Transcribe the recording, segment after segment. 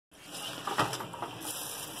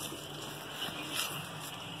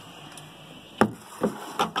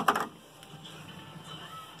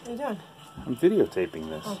doing? I'm videotaping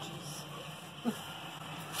this. Oh, jeez.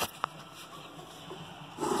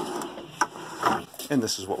 And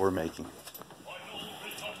this is what we're making.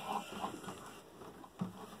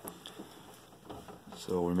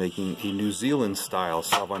 So we're making a New Zealand style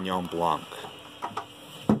Sauvignon Blanc.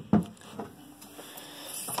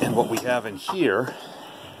 And what we have in here,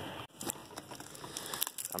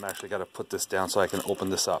 I'm actually got to put this down so I can open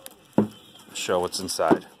this up, show what's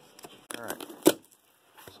inside. Alright,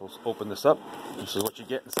 so let's open this up. This is what you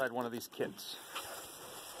get inside one of these kits.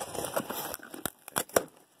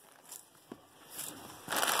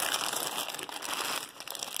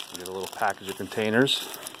 You get a little package of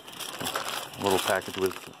containers, a little package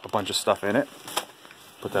with a bunch of stuff in it.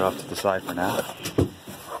 Put that off to the side for now.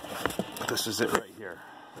 This is it right here.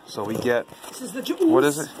 So we get, This is the juice. what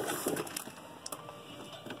is it?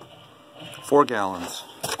 4 gallons.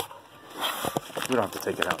 We don't have to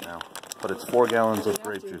take it out now, but it's 4 gallons of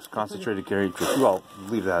grape juice, concentrated grape juice. Well,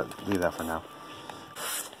 leave that for now.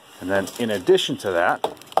 And then in addition to that,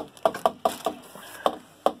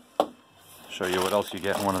 show you what else you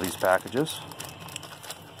get in one of these packages.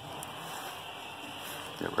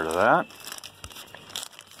 Get rid of that.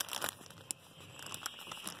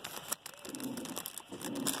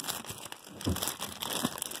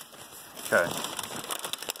 Okay.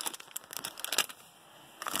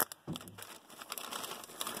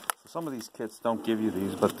 So some of these kits don't give you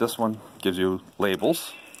these, but this one gives you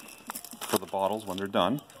labels for the bottles when they're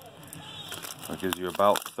done. So it gives you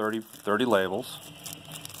about 30 labels.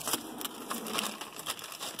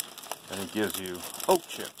 And it gives you oak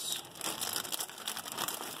chips.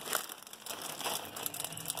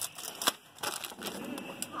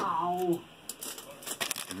 Ow.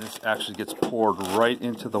 And this actually gets poured right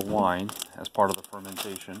into the wine as part of the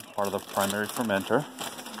fermentation, part of the primary fermenter.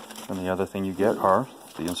 And the other thing you get are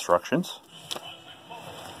the instructions.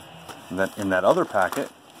 And then in that other packet,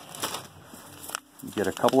 you get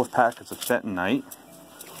a couple of packets of bentonite,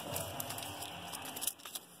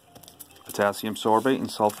 potassium sorbate and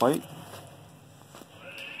sulfite,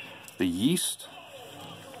 the yeast,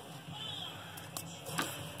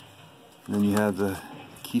 and then you have the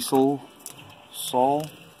Kiesel Sol,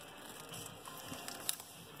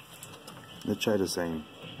 the chitazane,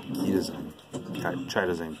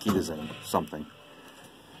 ketazane, something.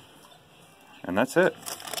 And that's it.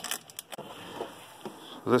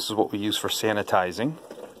 This is what we use for sanitizing.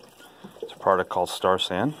 It's a product called Star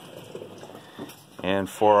San. And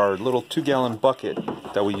for our little 2-gallon bucket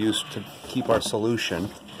that we use to keep our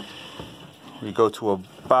solution, we go to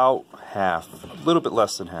about half, a little bit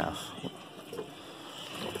less than half.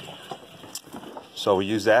 So we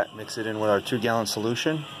use that, mix it in with our 2-gallon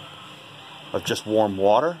solution of just warm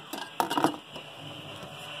water.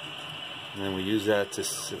 And then we use that to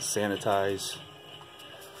sanitize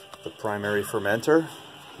the primary fermenter.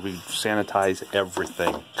 We sanitize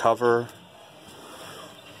everything. Cover,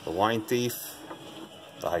 the wine thief,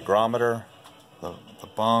 the hygrometer, the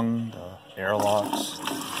bung, the airlocks,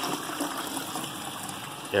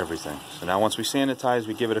 everything. So now once we sanitize,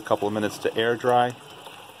 we give it a couple of minutes to air dry.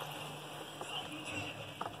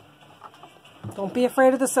 Don't be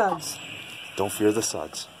afraid of the suds. Don't fear the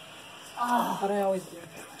suds. Oh, but I always do.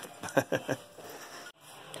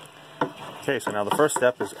 Okay, so now the first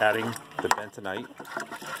step is adding the bentonite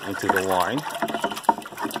into the wine.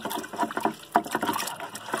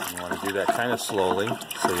 You want to do that kind of slowly,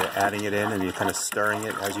 so you're adding it in and you're kind of stirring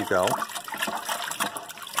it as you go.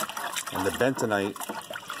 And the bentonite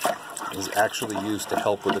is actually used to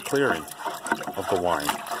help with the clearing of the wine.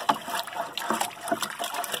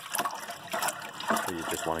 So you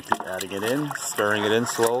just want to keep adding it in, stirring it in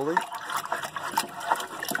slowly.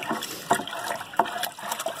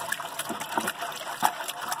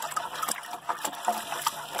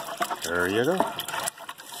 There you go.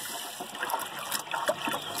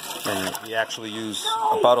 And we actually use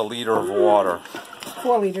about 1 liter of water.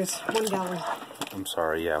 4 liters, 1 gallon. I'm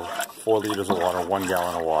sorry, yeah. 4 liters of water, 1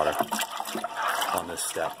 gallon of water on this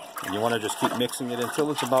step. And you want to just keep mixing it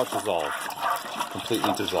until it's about dissolved.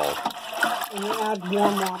 Completely dissolved. And you add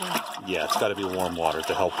warm water. Yeah, it's got to be warm water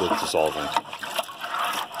to help with dissolving.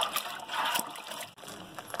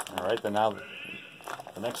 Alright, then now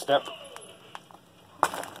the next step.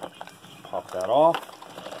 Pop that off.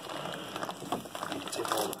 Take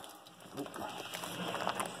all the,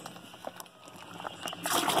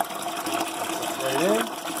 right in.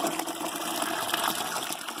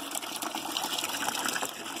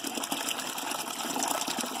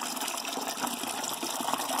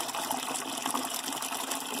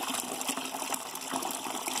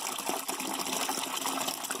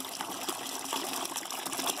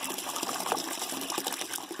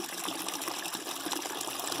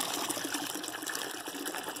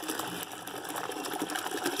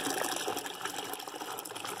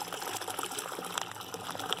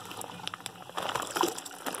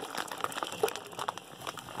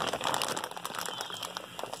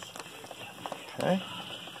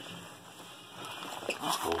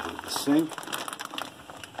 sink.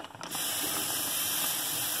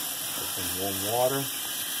 With some warm water.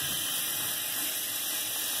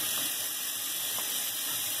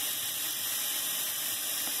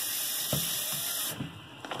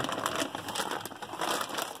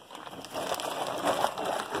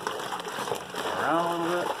 Around a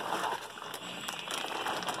little bit.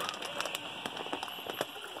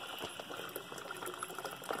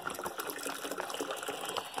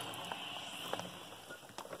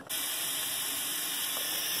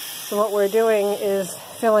 So what we're doing is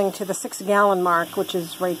filling to the 6-gallon mark, which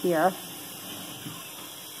is right here,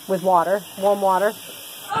 with water, warm water.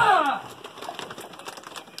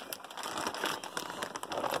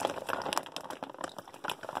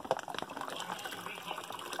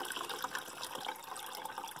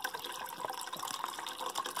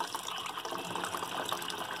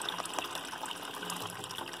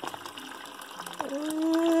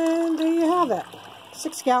 And there you have it.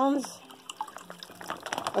 6 gallons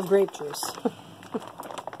of grape juice. A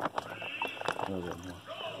little bit more.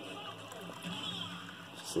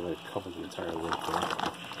 Just so that it covers the entire lid there.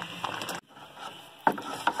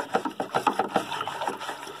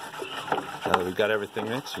 Now that we've got everything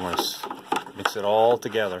mixed, you want to mix it all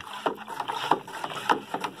together.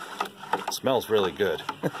 It smells really good.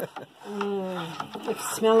 If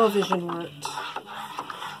smell-o-vision worked.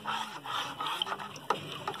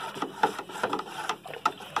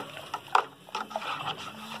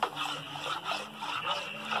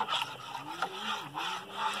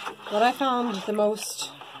 What I found the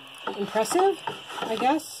most impressive, I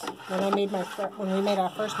guess, when we made our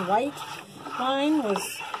first white wine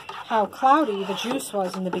was how cloudy the juice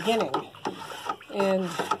was in the beginning, and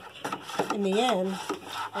in the end,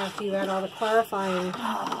 after you add all the clarifying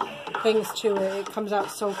things to it, it comes out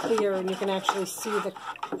so clear, and you can actually see the,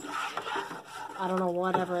 I don't know,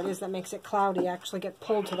 whatever it is that makes it cloudy actually get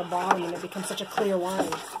pulled to the bottom, and it becomes such a clear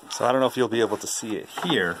wine. So I don't know if you'll be able to see it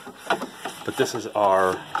here, but this is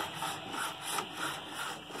our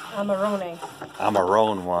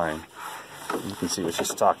Amarone wine. You can see what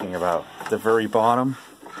she's talking about. At the very bottom,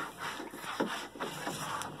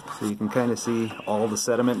 so you can kind of see all the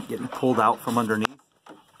sediment getting pulled out from underneath.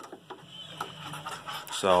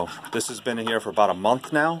 So this has been in here for about a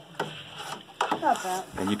month now. About that.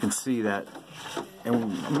 And you can see that, and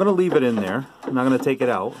I'm going to leave it in there. I'm not going to take it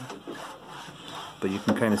out. But you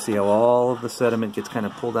can kind of see how all of the sediment gets kind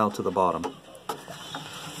of pulled out to the bottom.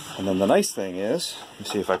 And then the nice thing is, let me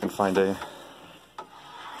see if I can find a,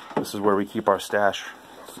 this is where we keep our stash.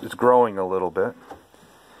 It's growing a little bit.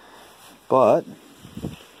 But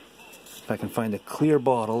if I can find a clear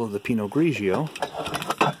bottle of the Pinot Grigio.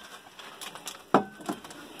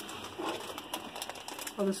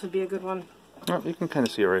 Oh, this would be a good one. Oh, you can kind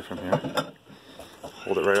of see it right from here.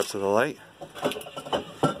 Hold it right up to the light.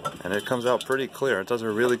 And it comes out pretty clear. It does a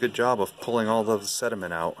really good job of pulling all the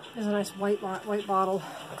sediment out. There's a nice white bottle,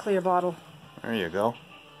 clear bottle. There you go.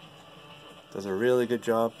 Does a really good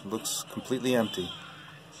job. Looks completely empty.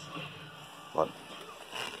 But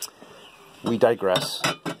we digress.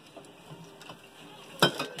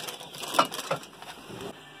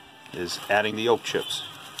 Is adding the oak chips.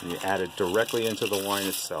 And you add it directly into the wine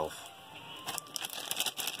itself.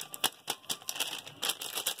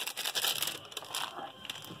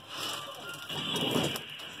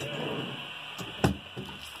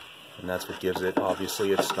 And that's what gives it,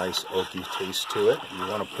 obviously, its nice oaky taste to it. You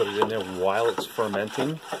want to put it in there while it's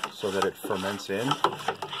fermenting so that it ferments in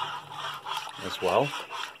as well.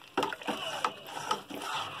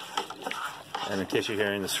 And in case you're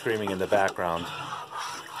hearing the screaming in the background,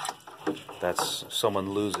 that's someone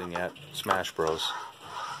losing at Smash Bros.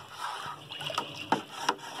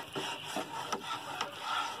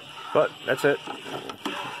 But that's it.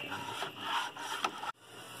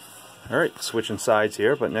 Alright, switching sides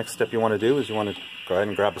here, but next step you want to do is you want to go ahead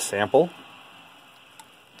and grab a sample.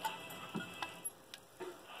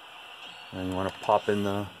 And you want to pop in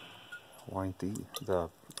the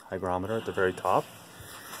hygrometer at the very top.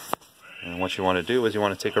 And what you want to do is you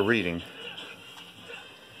want to take a reading.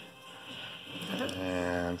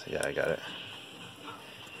 And yeah, I got it.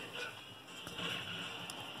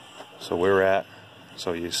 So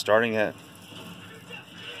you're starting at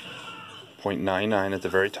 0.99 at the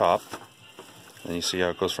very top. And you see how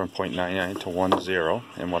it goes from 0.99 to 10.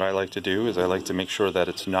 And what I like to do is I like to make sure that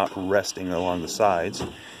it's not resting along the sides,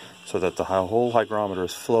 so that the whole hygrometer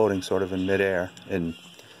is floating sort of in midair in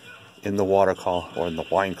the water column or in the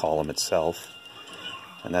wine column itself.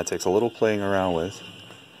 And that takes a little playing around with.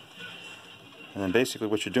 And then basically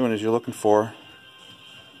what you're doing is you're looking for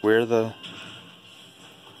where the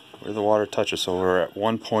water touches. So we're at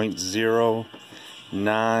 1.0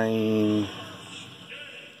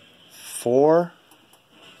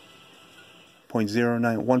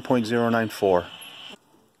 1.094.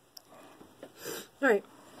 Alright.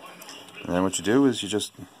 And then what you do is you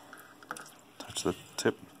just touch the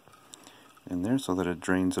tip in there so that it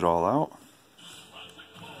drains it all out.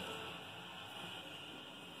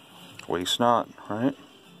 Waste not, right?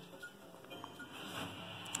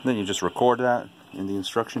 Then you just record that in the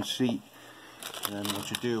instruction sheet. And then what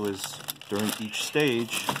you do is, during each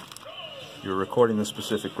stage, you're recording the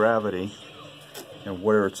specific gravity and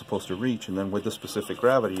where it's supposed to reach, and then with the specific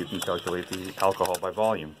gravity you can calculate the alcohol by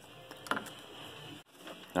volume.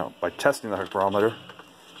 Now, by testing the hygrometer,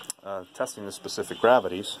 testing the specific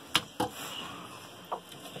gravities,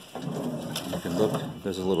 you can look,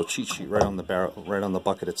 there's a little cheat sheet right on the barrel, right on the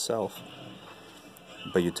bucket itself.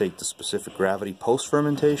 But you take the specific gravity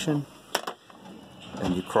post-fermentation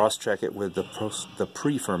and you cross-check it with the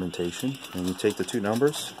pre-fermentation, and you take the two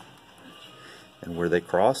numbers, and where they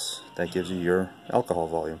cross, that gives you your alcohol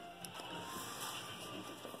volume.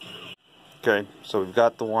 Okay, so we've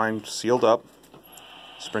got the wine sealed up,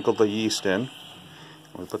 sprinkled the yeast in, and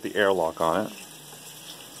we put the airlock on it.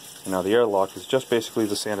 And now the airlock is just basically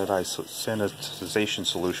the sanitization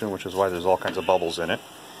solution, which is why there's all kinds of bubbles in it.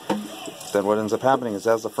 Then what ends up happening is,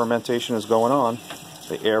 as the fermentation is going on,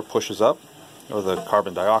 the air pushes up, or the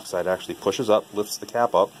carbon dioxide actually pushes up, lifts the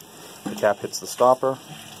cap up, the cap hits the stopper,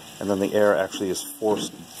 and then the air actually is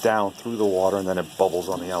forced down through the water, and then it bubbles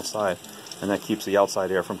on the outside, and that keeps the outside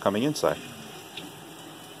air from coming inside.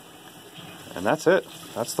 And that's it.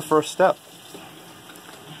 That's the first step.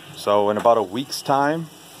 So in about a week's time,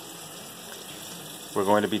 we're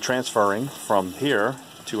going to be transferring from here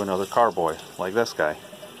to another carboy, like this guy.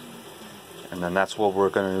 And then that's what we're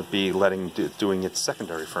going to be doing its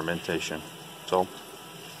secondary fermentation. So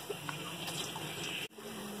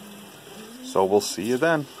we'll see you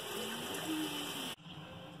then.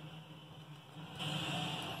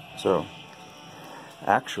 So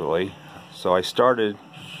actually, I started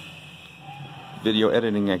video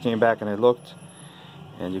editing. I came back and I looked,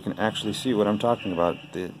 and you can actually see what I'm talking about.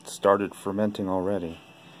 It started fermenting already.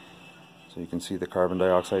 So you can see the carbon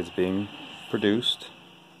dioxide is being produced,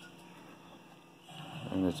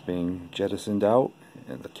 and it's being jettisoned out,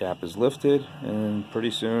 and the cap is lifted, and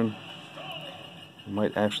pretty soon you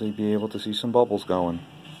might actually be able to see some bubbles going.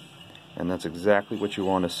 And that's exactly what you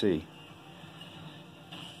want to see.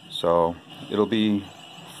 So it'll be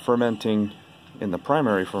fermenting in the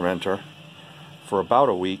primary fermenter for about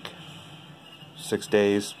a week, 6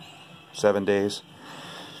 days, 7 days.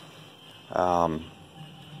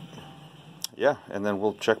 Yeah, and then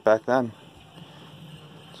we'll check back then.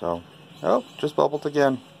 So, oh, just bubbled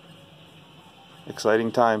again.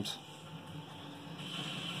 Exciting times.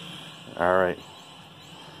 Alright.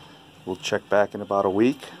 We'll check back in about a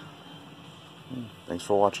week. Thanks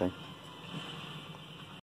for watching.